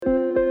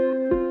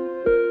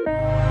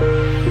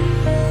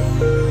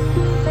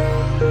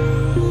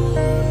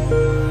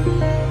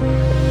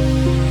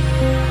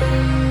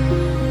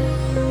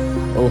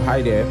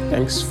Hi there,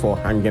 thanks for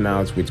hanging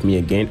out with me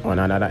again on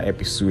another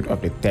episode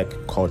of the Tech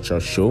Culture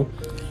Show.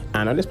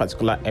 And on this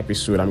particular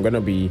episode, I'm going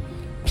to be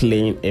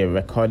playing a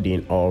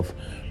recording of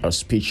a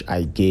speech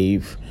I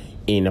gave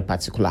in a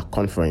particular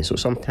conference. So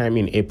sometime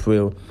in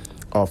April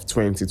of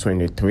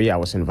 2023, I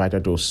was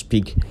invited to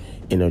speak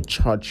in a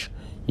church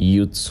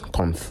youth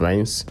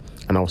conference,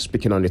 and I was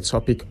speaking on the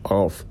topic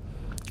of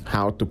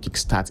how to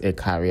kickstart a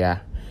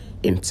career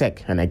in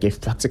tech. And I gave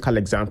practical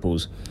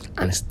examples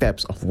and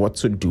steps of what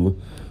to do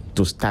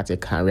to start a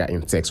career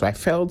in tech. So I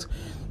felt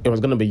it was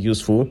going to be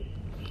useful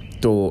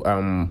to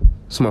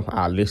some of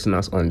our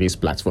listeners on this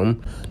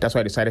platform. That's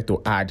why I decided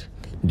to add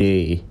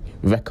the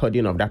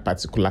recording of that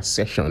particular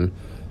session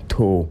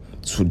to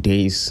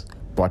today's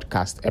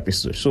podcast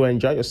episode. So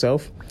enjoy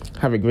yourself,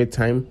 have a great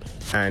time,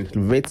 and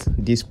rate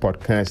this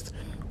podcast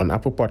on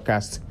Apple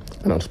Podcasts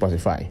and on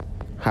Spotify.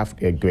 Have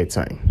a great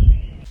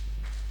time.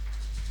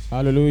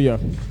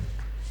 Hallelujah.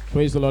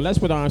 Praise the Lord. Let's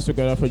put our hands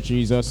together for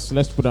Jesus.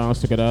 Let's put our hands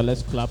together.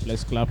 Let's clap,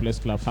 let's clap, let's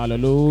clap.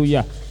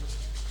 Hallelujah.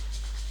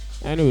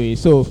 Anyway,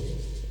 so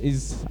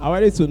I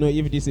wanted to know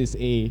if this is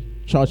a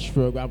church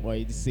program or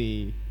it's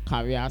a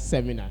career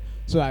seminar,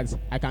 so that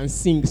I can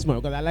sing small,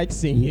 because I like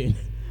singing.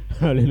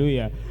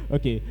 Hallelujah.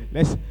 Okay,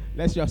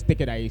 let's just take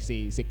it that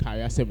it's a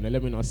career seminar.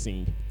 Let me not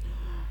sing.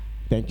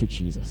 Thank you,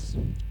 Jesus.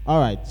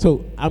 All right,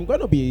 so I'm going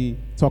to be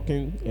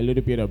talking a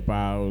little bit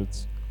about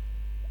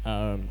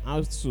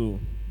how to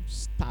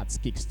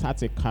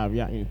kickstart a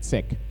career in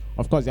tech.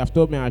 Of course, they have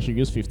told me I should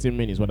use 15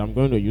 minutes, but I'm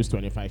going to use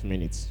 25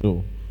 minutes.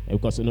 So,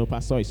 because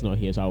Pastor is not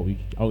here, so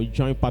I will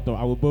join part of.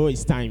 I will borrow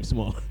his time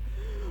small.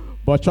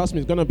 But trust me,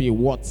 it's going to be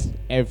worth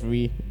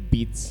every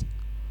bit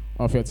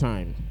of your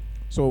time.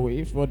 So,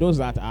 if for those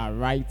that are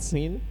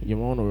writing, you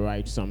want to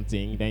write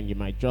something, then you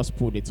might just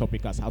put the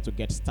topic as how to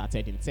get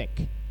started in tech.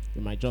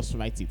 You might just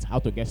write it, how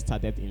to get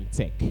started in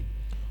tech.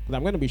 Because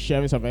I'm going to be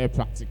sharing some very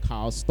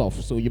practical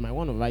stuff, so you might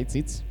want to write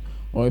it.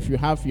 Or if you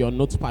have your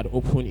notepad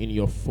open in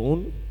your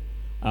phone,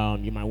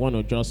 you might want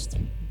to just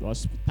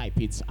type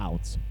it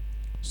out.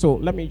 So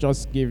let me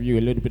just give you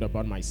a little bit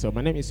about myself. My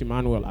name is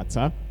Emmanuel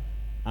Atta.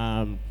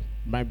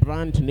 My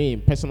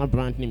personal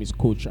brand name is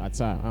Coach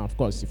Atta. Of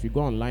course, if you go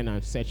online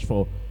and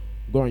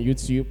go on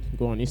YouTube,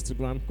 go on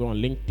Instagram, go on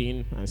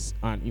LinkedIn,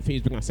 and in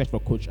Facebook and search for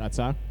Coach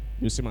Atta,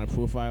 you'll see my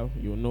profile.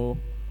 You'll know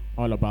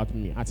all about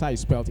me. Atta is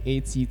spelled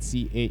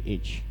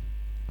A-T-T-A-H.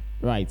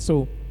 Right,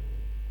 so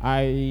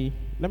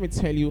let me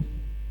tell you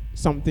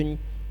something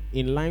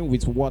in line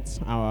with what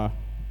our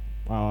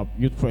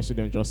youth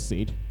president just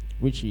said,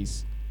 which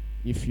is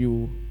if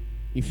you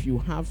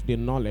have the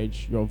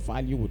knowledge, your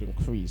value would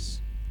increase.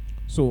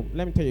 So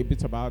let me tell you a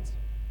bit about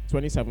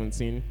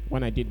 2017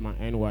 when I did my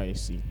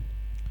NYSC.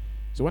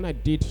 So before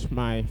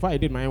I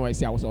did my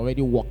NYSC, I was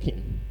already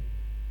working.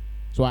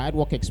 So I had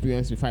work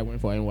experience before I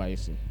went for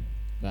NYSC,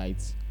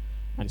 right?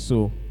 And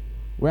so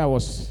where I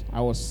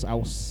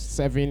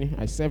served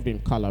in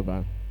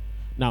Calabar.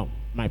 Now,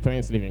 my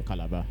parents live in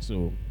Calabar,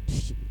 so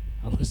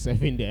I was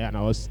serving there, and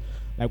I was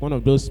like one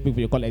of those people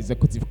you call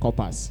executive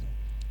coppers.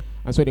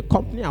 And so the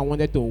company I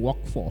wanted to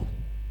work for,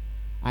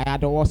 I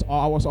was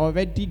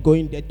already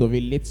going there to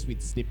relate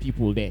with the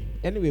people there.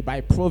 Anyway,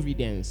 by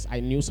providence, I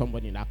knew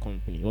somebody in that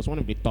company. It was one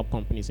of the top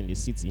companies in the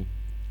city.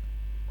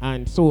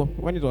 And so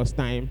when it was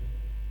time,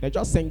 they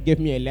just gave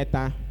me a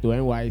letter to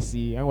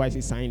NYC.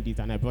 NYC signed it,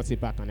 and I brought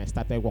it back, and I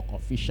started work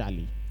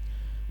officially.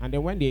 And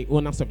then when the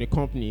owners of the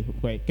company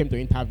came to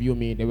interview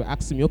me, they were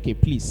asking me, okay,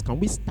 please, can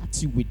we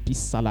start you with this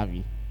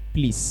salary?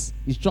 Please,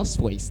 it's just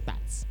for a start.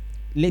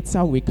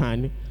 Later we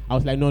can. I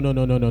was like, no,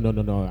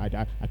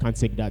 I can't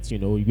take that,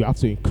 you have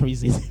to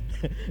increase it.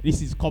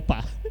 This is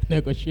copper,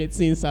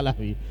 negotiating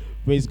salary.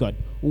 Praise God.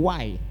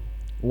 Why?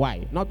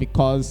 Not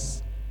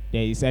because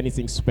there is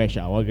anything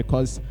special, or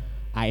because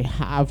I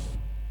have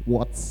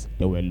what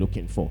they were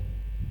looking for.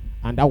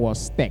 And that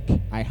was tech.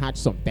 I had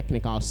some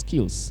technical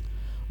skills.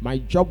 My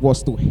job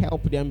was to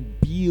help them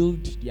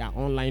build their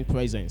online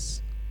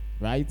presence,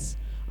 right?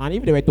 And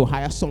if they were to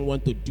hire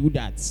someone to do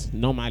that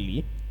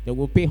normally, they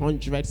will pay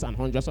hundreds and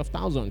hundreds of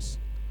thousands.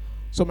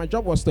 So my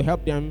job was to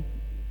help them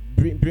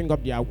build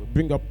a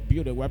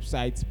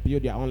website,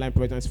 build their online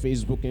presence,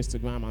 Facebook,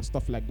 Instagram, and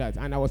stuff like that.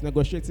 And I was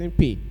negotiating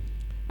pay.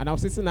 And I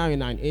was sitting now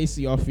in an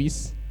AC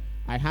office.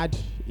 I had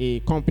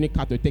a company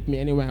car to take me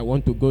anywhere I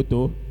want to go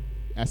to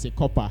as a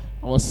copper.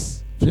 I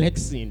was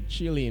flexing,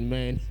 chilling,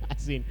 man.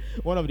 As in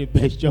one of the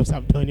best jobs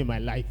I've done in my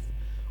life.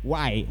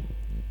 Why?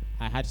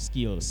 I had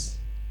skills.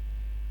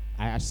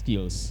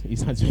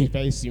 It's very,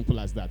 very simple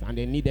as that. And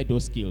they needed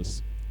those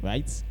skills,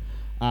 right?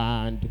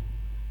 And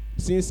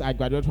since I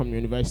graduated from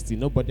university,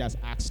 nobody has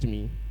asked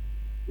me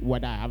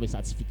whether I have a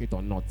certificate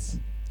or not.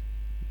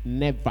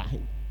 Never.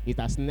 It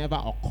has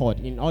never occurred.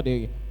 In all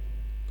the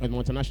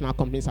multinational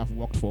companies I've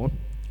worked for,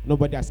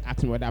 nobody has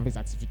asked me whether I have a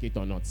certificate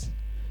or not.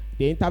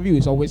 The interview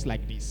is always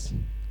like this.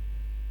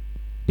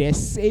 They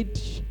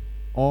said,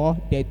 or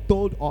they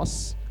told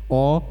us,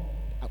 or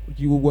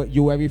you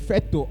were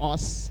referred to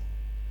us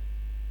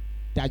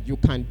that you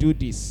can do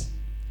this.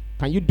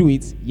 Can you do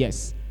it?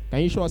 Yes.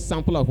 Can you show a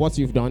sample of what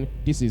you've done?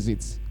 This is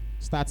it.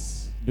 Start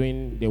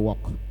doing the work,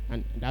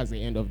 and that's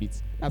the end of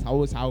it. That's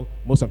always how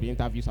most of the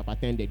interviews I've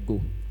attended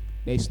go.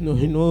 There's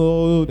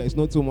there's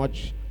not too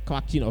much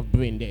cracking of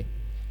brain there.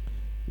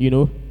 You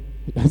know,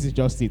 that's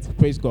just it.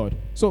 Praise God.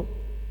 So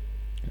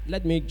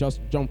let me just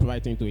jump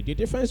right into it. The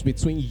difference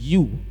between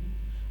you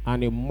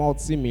and a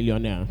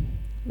multi-millionaire,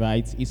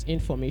 right, is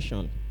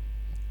information.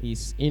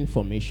 Is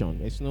information.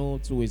 There's no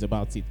two ways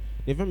about it.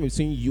 The difference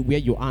between you, where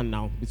you are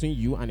now, between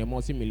you and a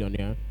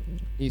multi-millionaire,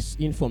 is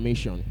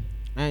information.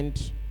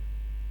 And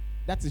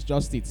that is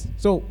just it.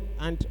 So,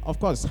 and of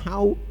course,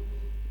 how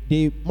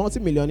the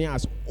multi-millionaire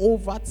has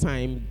over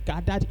time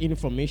gathered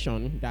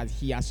information that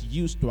he has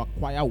used to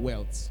acquire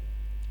wealth.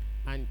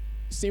 And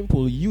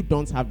simple, you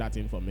don't have that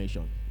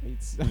information.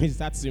 It's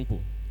that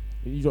simple.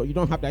 You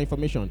don't have that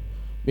information.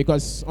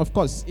 Because, of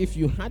course, if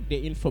you had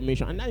the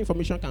information, and that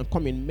information can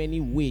come in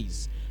many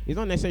ways. It's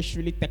not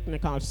necessarily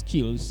technical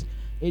skills.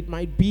 It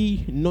might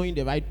be knowing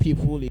the right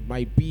people. It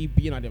might be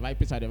being at the right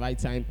place at the right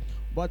time.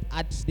 But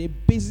at the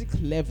basic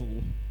level,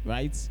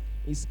 right,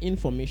 is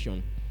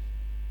information.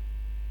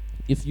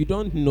 If you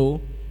don't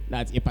know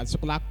that a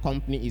particular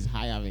company is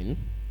hiring,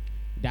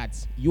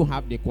 that you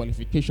have the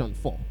qualification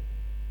for,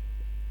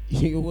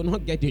 you will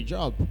not get a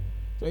job.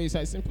 So it's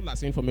as simple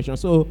as information.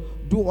 So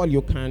do all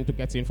you can to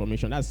get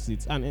information. That's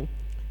it. And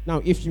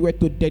now, if you were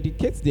to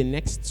dedicate the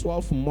next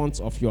 12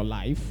 months of your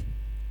life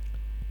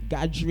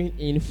gathering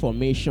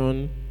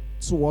information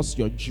towards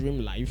your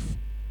dream life,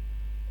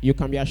 you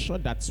can be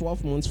assured that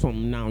 12 months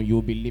from now,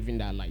 you'll be living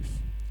that life.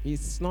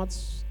 It's not,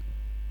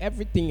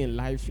 everything in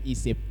life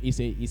is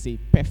a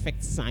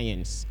perfect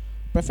science.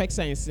 Perfect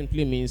science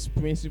simply means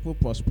principle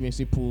plus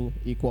principle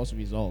equals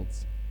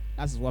results.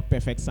 That's what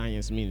perfect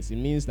science means. It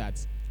means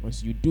that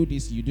once you do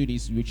this,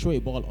 you throw a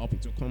ball up,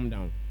 it will come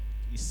down.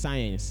 It's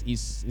science,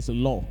 it's a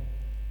law,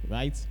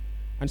 right?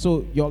 And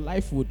so your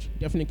life would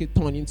definitely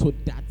turn into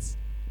that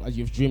as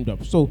you've dreamed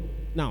of. So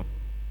now,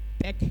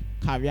 tech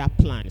career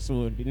plan.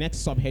 So the next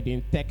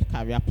subheading, tech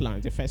career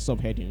plan, the first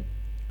subheading.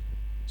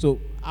 So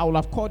I will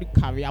have called it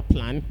career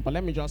plan, but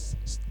let me just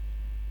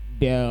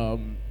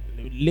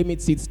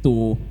limit it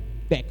to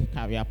tech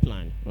career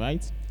plan,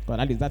 right?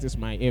 Because that is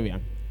my area.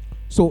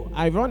 So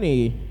I run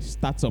a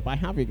startup. I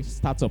have a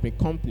startup, a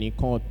company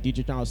called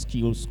Digital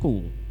Skills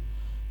School.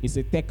 It's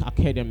a tech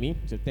academy.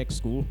 It's a tech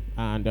school.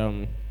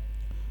 And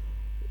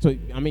so,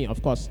 I mean,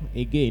 of course,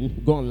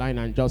 again, go online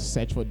and just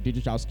search for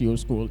Digital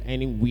Skills School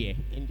anywhere.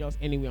 And just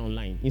anywhere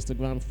online.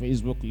 Instagram,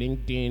 Facebook,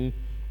 LinkedIn,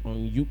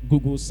 on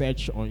Google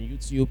search, on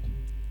YouTube.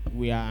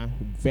 We are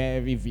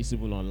very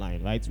visible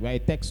online, right? We're a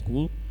tech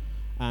school,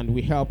 and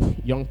we help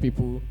young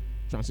people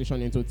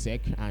transition into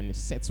tech and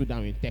settle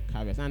down in tech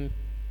careers. And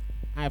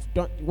I've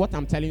done what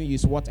I'm telling you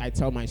is what I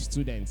tell my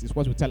students. It's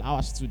what we tell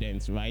our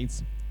students, right?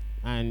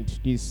 And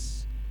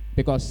this,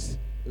 because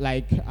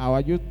like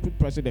our youth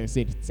president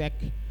said, tech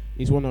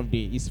is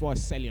it's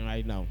what's selling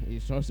right now.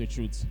 It's just the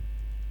truth.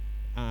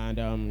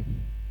 And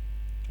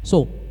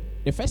so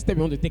the first step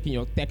you want to take in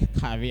your tech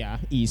career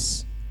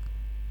is,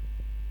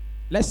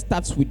 let's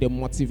start with the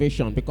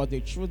motivation, because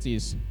the truth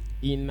is,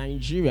 in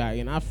Nigeria,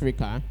 in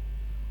Africa,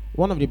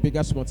 one of the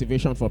biggest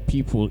motivation for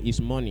people is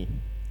money.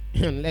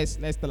 And let's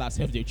tell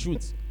ourselves the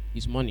truth,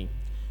 is money.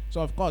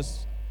 So of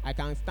course, I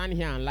can stand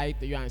here and lie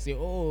to you and say,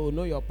 oh,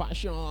 know your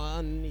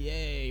passion,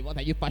 yeah, what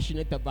are you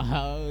passionate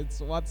about?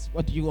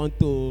 What do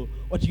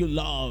you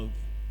love?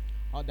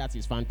 All that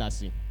is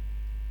fantasy,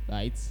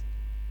 right?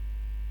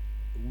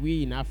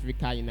 We in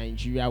Africa, in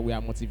Nigeria, we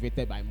are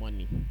motivated by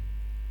money.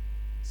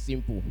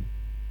 Simple.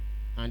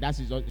 And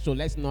that's so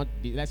let's not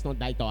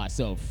die to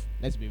ourselves.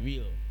 Let's be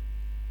real.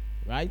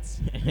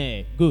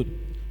 Right? Good.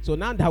 So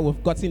now that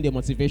we've gotten the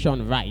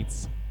motivation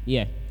right,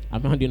 yeah,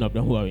 I'm rounding up,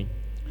 don't worry.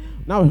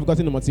 Now we've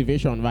gotten the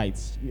motivation right.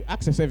 You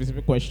ask yourself a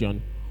simple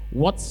question. How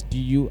much do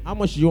you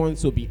want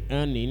to be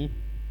earning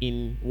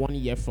in 1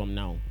 year from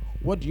now?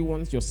 What do you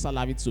want your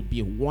salary to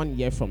be 1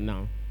 year from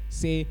now?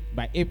 Say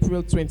by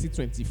April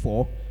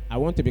 2024, I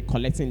want to be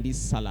collecting this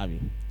salary.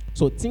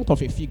 So think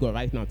of a figure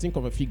right now. Think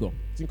of a figure.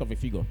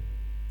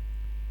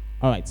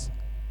 All right.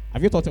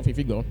 Have you thought of a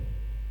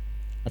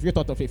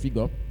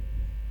figure?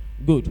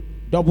 Good.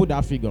 Double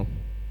that figure.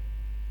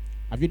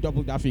 Have you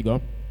doubled that figure?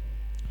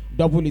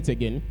 Double it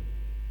again.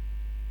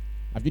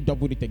 Have you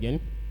doubled it again?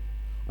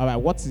 All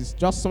right.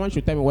 Just someone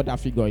should tell me what that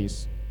figure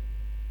is.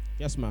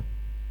 Yes, ma'am.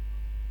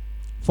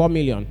 4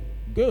 million.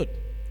 Good.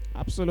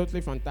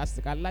 Absolutely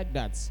fantastic. I like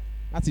that.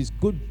 That is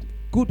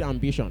good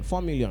ambition.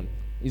 4 million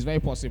is very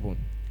possible.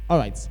 All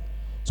right.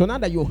 So now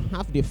that you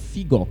have the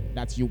figure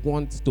that you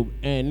want to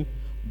earn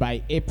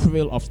by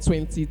April of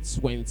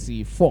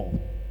 2024,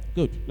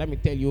 good. Let me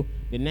tell you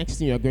the next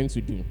thing you're going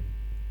to do.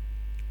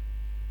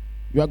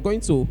 You are going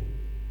to,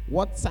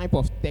 what type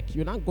of tech,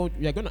 you're going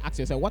to ask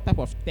yourself, what type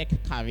of tech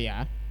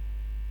career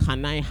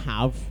can I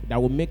have that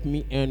will make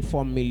me earn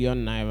 4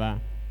 million naira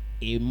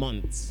a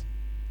month?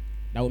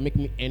 That will make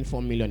me earn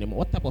 4 million a month.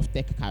 What type of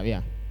tech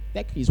career?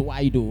 Tech is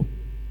wide, though.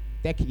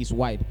 Tech is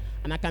wide.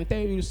 And I can tell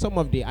you some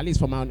of the, at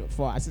least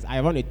I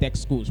run a tech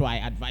school, so I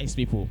advise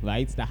people,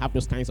 right, that have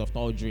those kinds of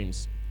tall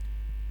dreams.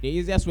 the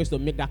easiest ways to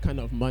make that kind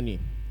of money,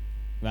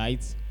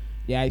 right?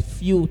 There are a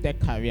few tech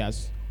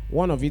careers.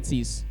 One of it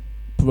is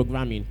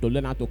programming, to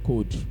learn how to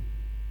code,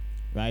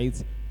 right?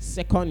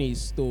 Second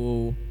is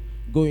to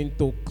go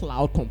into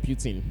cloud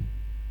computing,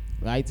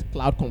 right?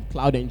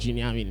 Cloud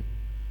engineering.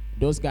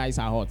 Those guys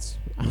are hot.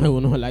 I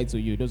will not lie to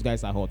you. Those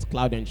guys are hot.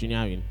 Cloud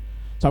engineering.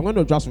 So I'm going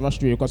to just rush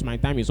through it because my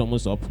time is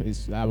almost up.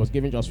 I was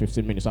given just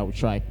 15 minutes. So I will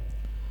try.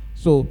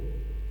 So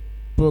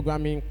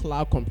programming,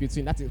 cloud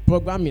computing. That is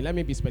programming. Let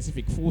me be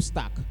specific. Full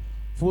stack.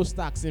 Full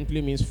stack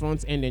simply means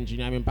front-end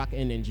engineering,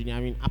 back-end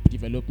engineering, app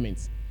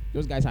development.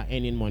 Those guys are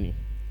earning money,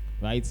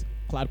 right?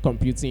 Cloud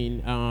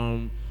computing.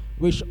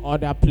 Which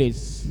other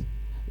place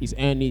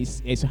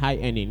is high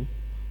earning?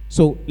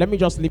 So let me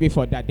just leave it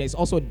for that. There's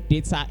also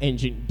data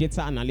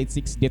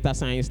analytics, data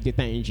science,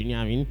 data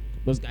engineering.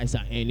 Those guys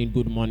are earning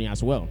good money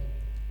as well,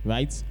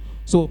 right?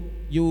 So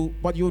you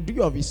do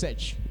your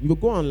research. You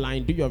go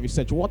online, do your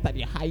research. What are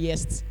the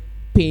highest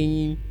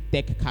paying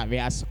tech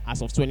careers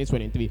as of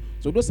 2023?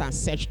 So those are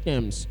search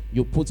terms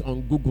you put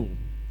on Google.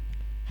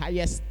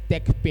 Highest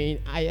paying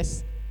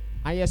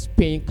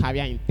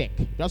career in tech.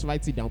 Just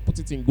write it down, put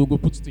it in Google,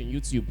 put it in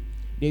YouTube.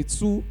 The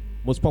two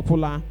most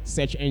popular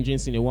search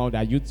engines in the world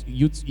are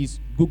is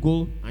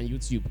Google and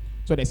YouTube.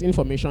 So there's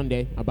information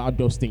there about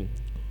those things.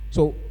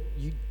 So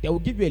they will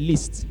give you a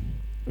list,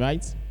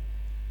 right?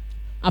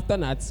 After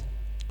that,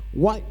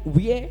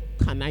 where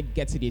can I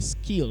get the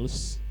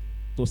skills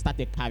to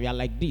start a career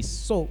like this?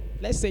 So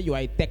let's say you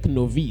are a tech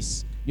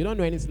novice. You don't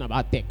know anything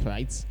about tech,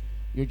 right?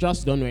 You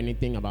just don't know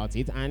anything about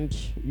it, and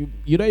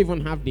you don't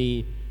even have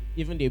the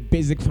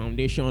basic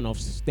foundation of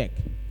tech.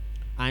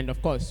 And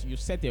of course, you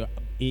set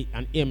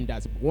an aim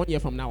that 1 year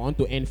from now I want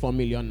to earn 4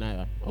 million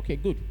naira. Okay,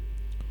 good.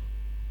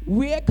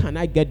 Where can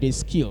I get the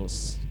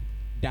skills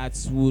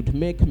that would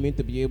make me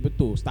to be able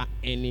to start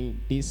earning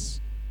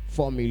this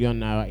 4 million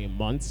naira a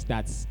month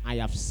that I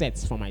have set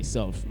for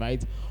myself,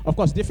 right? Of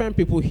course, different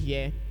people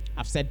here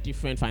have set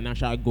different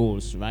financial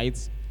goals, right?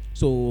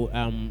 So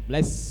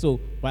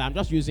but I'm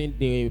just using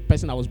the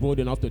person that was bold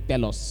enough to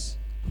tell us,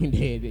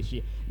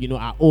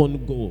 our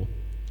own goal.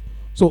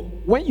 So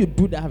when you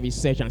do that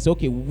research and say,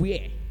 okay,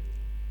 where?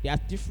 There are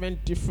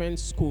different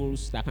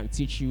schools that can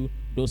teach you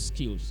those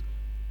skills.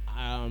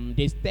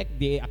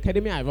 The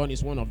academy I run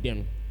is one of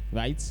them,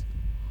 right?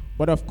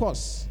 But of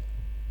course,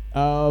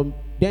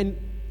 then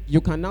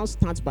you can now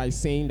start by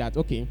saying that,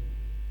 okay,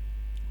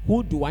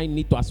 who do I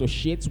need to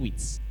associate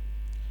with?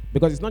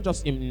 Because it's not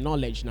just in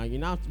knowledge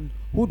now.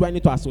 Who do I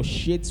need to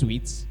associate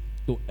with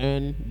to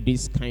earn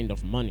this kind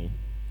of money,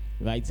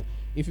 right?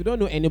 If you don't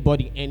know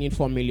anybody earning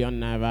 4 million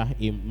naira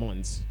a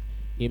month,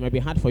 it might be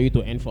hard for you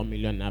to earn 4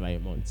 million naira a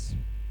month.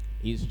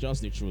 It's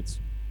just the truth.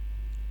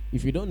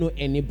 If you don't know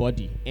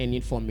anybody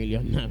earning 4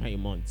 million naira a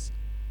month,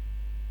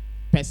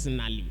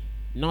 personally,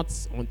 not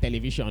on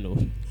television,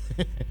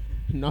 no,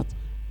 not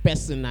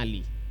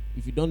personally,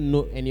 if you don't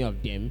know any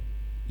of them,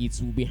 it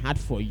will be hard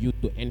for you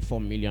to earn 4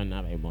 million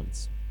naira a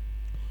month.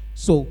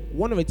 So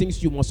one of the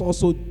things you must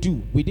also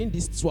do within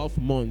these 12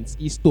 months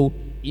is to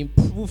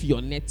improve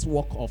your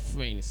network of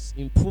friends,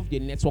 improve the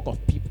network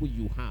of people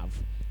you have,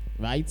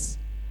 right?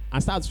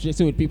 And start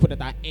associating with people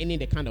that are earning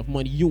the kind of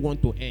money you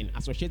want to earn.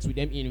 Associate with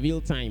them in real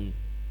time.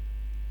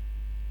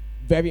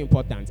 Very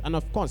important. And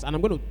of course, and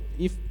I'm going to,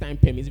 if time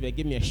permits, if they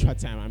give me a short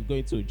time, I'm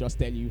going to just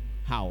tell you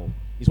how.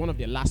 It's one of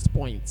the last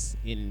points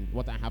in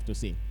what I have to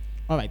say.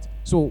 All right.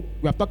 So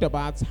we have talked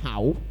about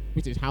how,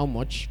 which is how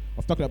much.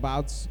 We've talked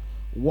about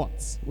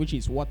what, which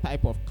is what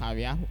type of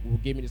career will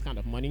give me this kind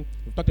of money.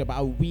 We've talked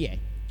about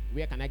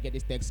where can I get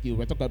this tech skill.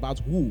 We're talking about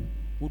who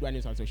do I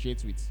need to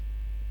associate with,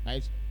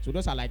 right? So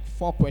those are like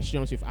 4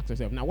 questions you've asked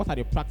yourself. Now, what are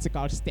the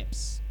practical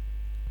steps?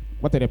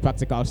 What are the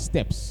practical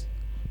steps?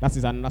 That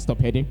is another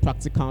subheading,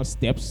 practical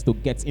steps to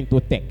get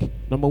into tech.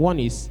 Number 1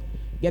 is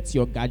get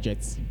your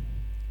gadgets.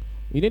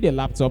 You need a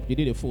laptop, you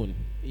need a phone.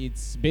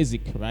 It's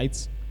basic,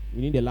 right?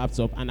 You need a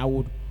laptop, and I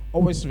would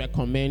always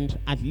recommend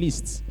at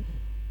least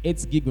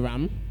 8 gig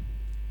RAM,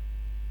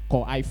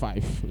 Core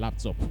i5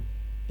 laptop.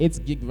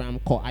 8 gig RAM,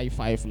 Core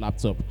i5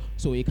 laptop.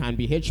 So it can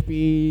be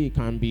HP, it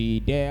can be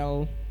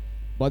Dell,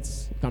 but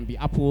it can be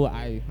Apple.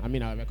 I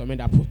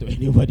recommend Apple to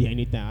anybody,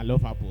 anytime. I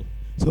love Apple.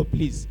 So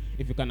please,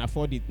 if you can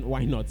afford it,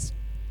 why not?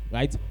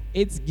 Right?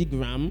 8 gig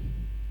RAM,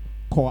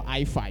 Core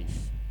i5.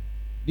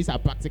 These are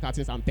practical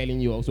things I'm telling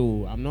you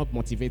also. I'm not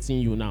motivating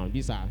you now.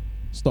 These are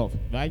stuff,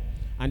 right?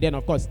 And then,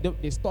 of course,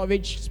 the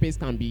storage space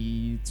can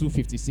be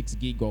 256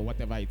 gig or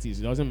whatever it is.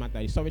 It doesn't matter.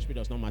 The storage space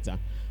does not matter.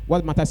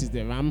 What matters is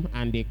the RAM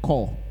and the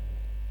core,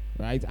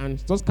 right? And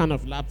those kind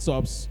of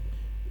laptops,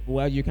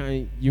 well, you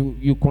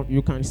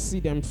can see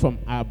them from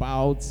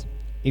about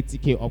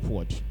 80K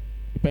upward,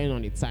 depending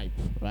on the type,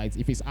 right?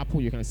 If it's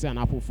Apple, you can see an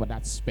Apple for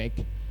that spec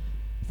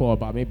for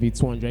about maybe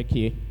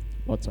 200K.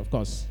 But of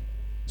course,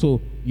 so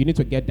you need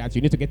to get that.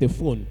 You need to get a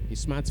phone, a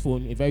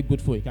smartphone, a very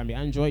good phone. It can be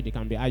Android, it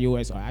can be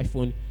iOS or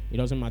iPhone. It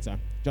doesn't matter.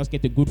 Just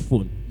get a good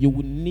phone. You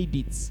will need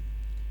it.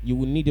 You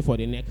will need it for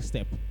the next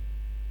step.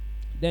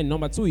 Then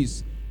number 2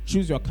 is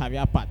choose your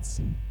career path.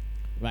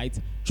 right?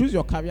 Choose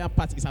your career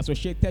path is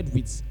associated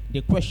with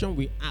the question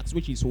we ask,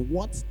 which is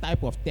what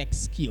type of tech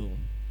skill,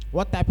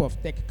 what type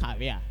of tech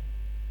career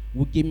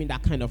will give me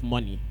that kind of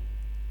money,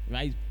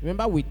 right?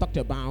 Remember we talked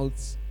about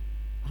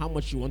how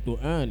much you want to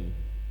earn.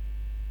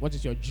 What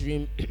is your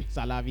dream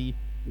salary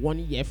 1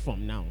 year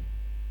from now,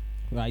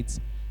 right?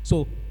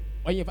 So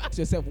when you've asked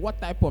yourself what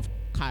type of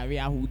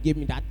career will give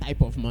me that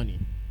type of money,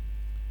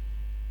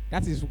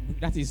 that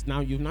is now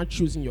you've now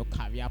chosen your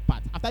career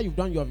path. After you've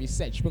done your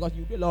research, because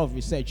you do a lot of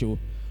research,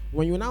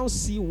 when you now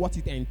see what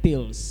it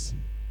entails,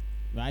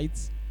 right,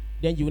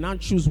 then you now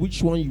choose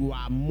which one you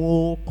are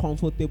more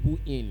comfortable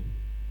in.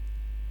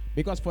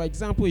 Because, for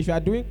example, if you are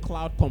doing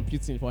cloud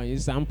computing, for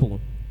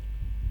example,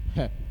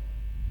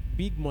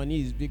 big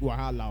money is big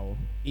wahala.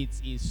 It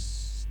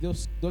is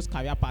those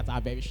career paths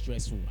are very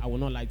stressful. I will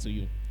not lie to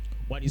you,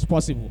 but it's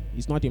possible.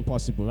 It's not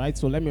impossible, right?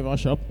 So let me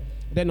rush up.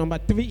 Then number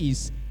 3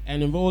 is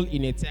enroll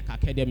in a tech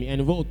academy.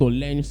 Enroll to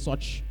learn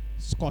such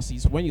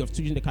courses. When you're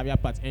choosing the career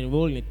path,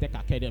 enroll in a tech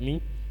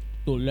academy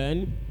to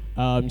learn.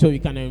 So you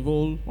can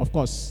enroll, of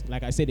course,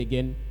 like I said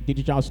again,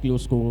 digital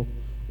skills school.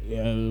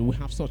 We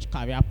have such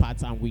career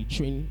paths and we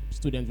train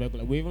students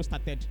regularly. We even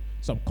started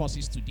some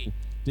courses today.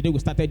 Today we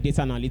started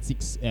data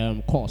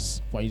analytics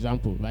course, for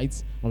example,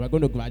 right? And we're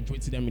going to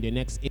graduate them in the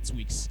next 8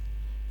 weeks.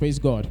 Praise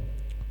God.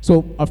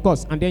 So, of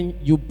course, and then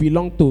you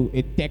belong to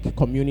a tech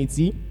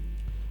community.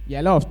 There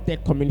are a lot of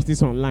tech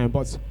communities online,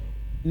 but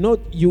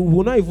you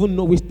will not even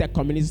know which tech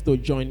communities to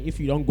join if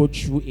you don't go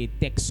through a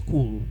tech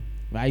school,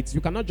 right?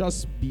 You cannot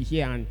just be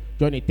here and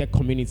join a tech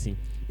community.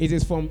 It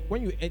is from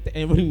when you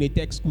enroll in a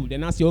tech school,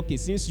 then I say, okay,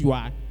 since you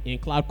are in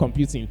cloud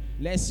computing,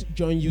 let's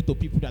join you to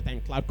people that are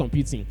in cloud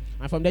computing.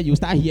 And from there, you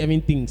start hearing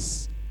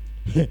things.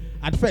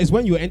 At first,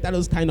 when you enter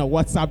those kind of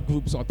WhatsApp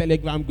groups or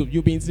Telegram groups,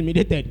 you'll be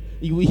intimidated.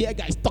 You will hear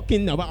guys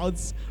talking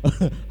about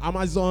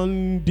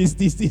Amazon, this,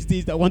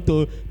 that want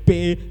to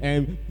pay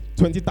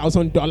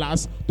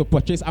 $20,000 to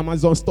purchase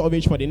Amazon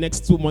storage for the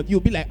next 2 months. You'll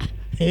be like,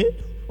 hey,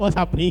 what's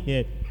happening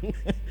here?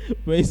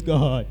 Praise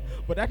God.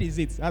 But that is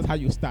it. That's how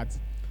you start.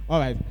 All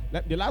right.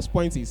 The last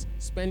point is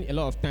spend a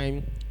lot of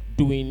time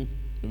doing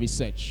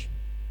research.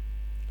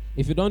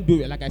 If you don't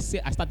do it, like I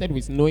said, I started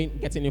with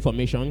getting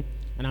information,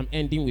 and I'm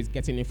ending with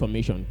getting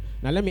information.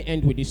 Now, let me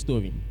end with this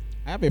story.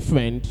 I have a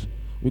friend.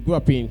 We grew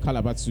up in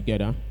Calabar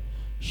together.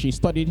 She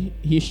studied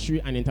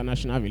history and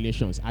international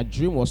relations. Her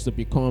dream was to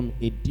become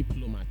a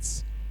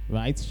diplomat,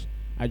 right?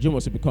 Her dream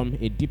was to become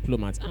a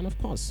diplomat. And, of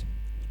course,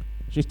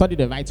 she studied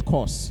the right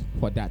course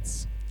for that.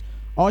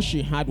 All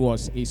she had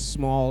was a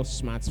small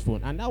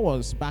smartphone, and that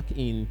was back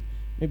in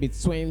maybe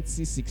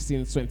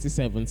 2016,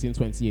 2017,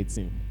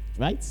 2018,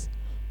 right?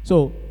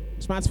 So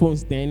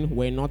smartphones then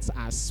were not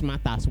as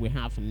smart as we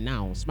have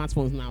now.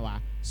 Smartphones now are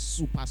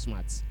super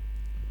smart.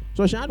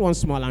 So she had one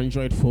small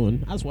Android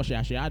phone. That's what she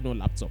had. She had no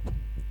laptop.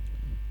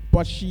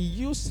 But she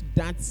used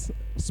that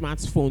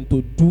smartphone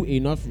to do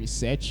enough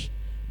research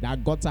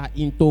that got her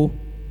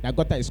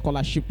a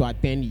scholarship to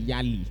attend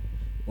YALI,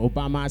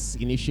 Obama's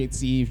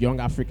initiative, Young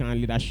African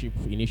Leadership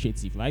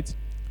Initiative, right?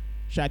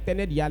 She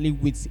attended YALI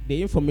with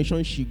the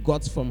information she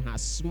got from her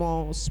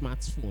small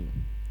smartphone.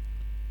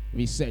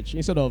 Research,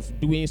 instead of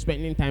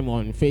spending time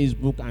on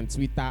Facebook and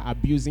Twitter,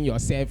 abusing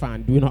yourself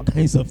and doing all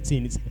kinds of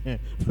things.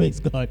 Praise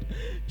God.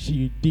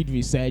 She did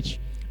research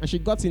and she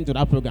got into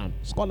that program,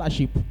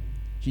 scholarship.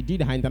 She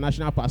did her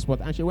international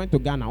passport and she went to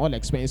Ghana, all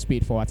expense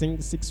paid for, I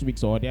think 6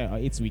 weeks or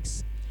 8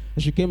 weeks.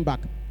 And she came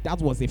back. That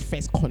was the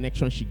first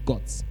connection she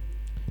got.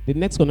 The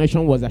next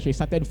connection was that she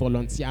started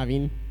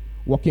volunteering,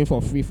 working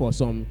for free for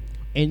some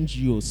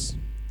NGOs.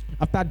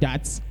 After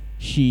that,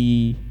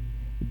 she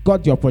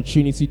got the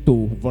opportunity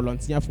to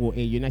volunteer for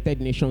a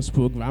United Nations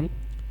program.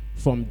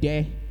 From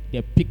there,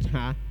 they picked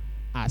her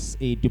as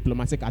a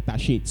diplomatic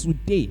attaché.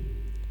 Today,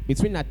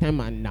 between that time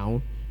and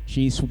now,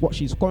 she's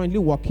currently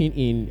working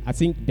in, I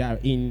think they're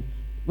in,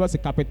 what's the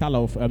capital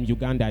of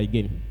Uganda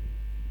again?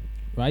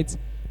 Right?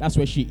 That's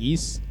where she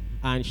is.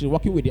 And she's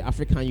working with the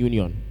African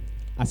Union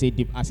as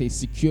a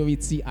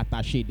security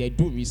attaché. They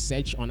do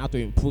research on how to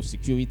improve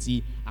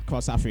security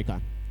across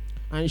Africa.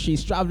 And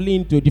she's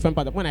traveling to different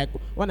parts.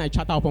 When I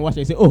chat up on what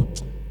she say, oh,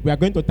 we are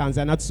going to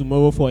Tanzania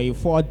tomorrow for a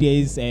 4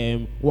 days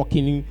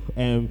walking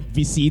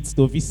visit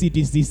to visit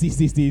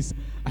this.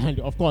 And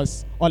of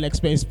course, all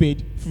expense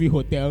paid, free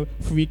hotel,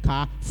 free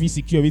car, free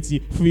security,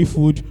 free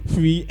food,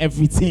 free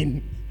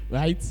everything,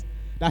 right?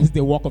 That's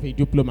the work of a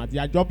diplomat.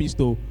 Their job is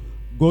to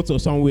go to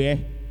somewhere,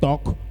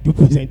 talk, do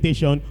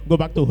presentation, go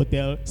back to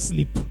hotel,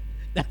 sleep.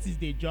 That is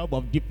the job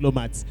of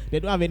diplomats. They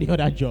don't have any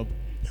other job,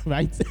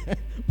 right?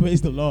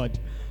 Praise the Lord.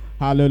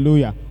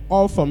 Hallelujah.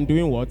 All from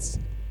doing what?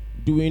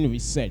 Doing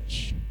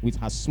research with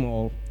her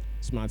small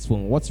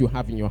smartphone. What you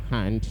have in your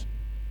hand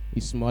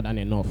is more than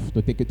enough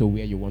to take you to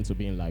where you want to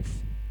be in life.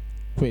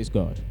 Praise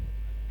God.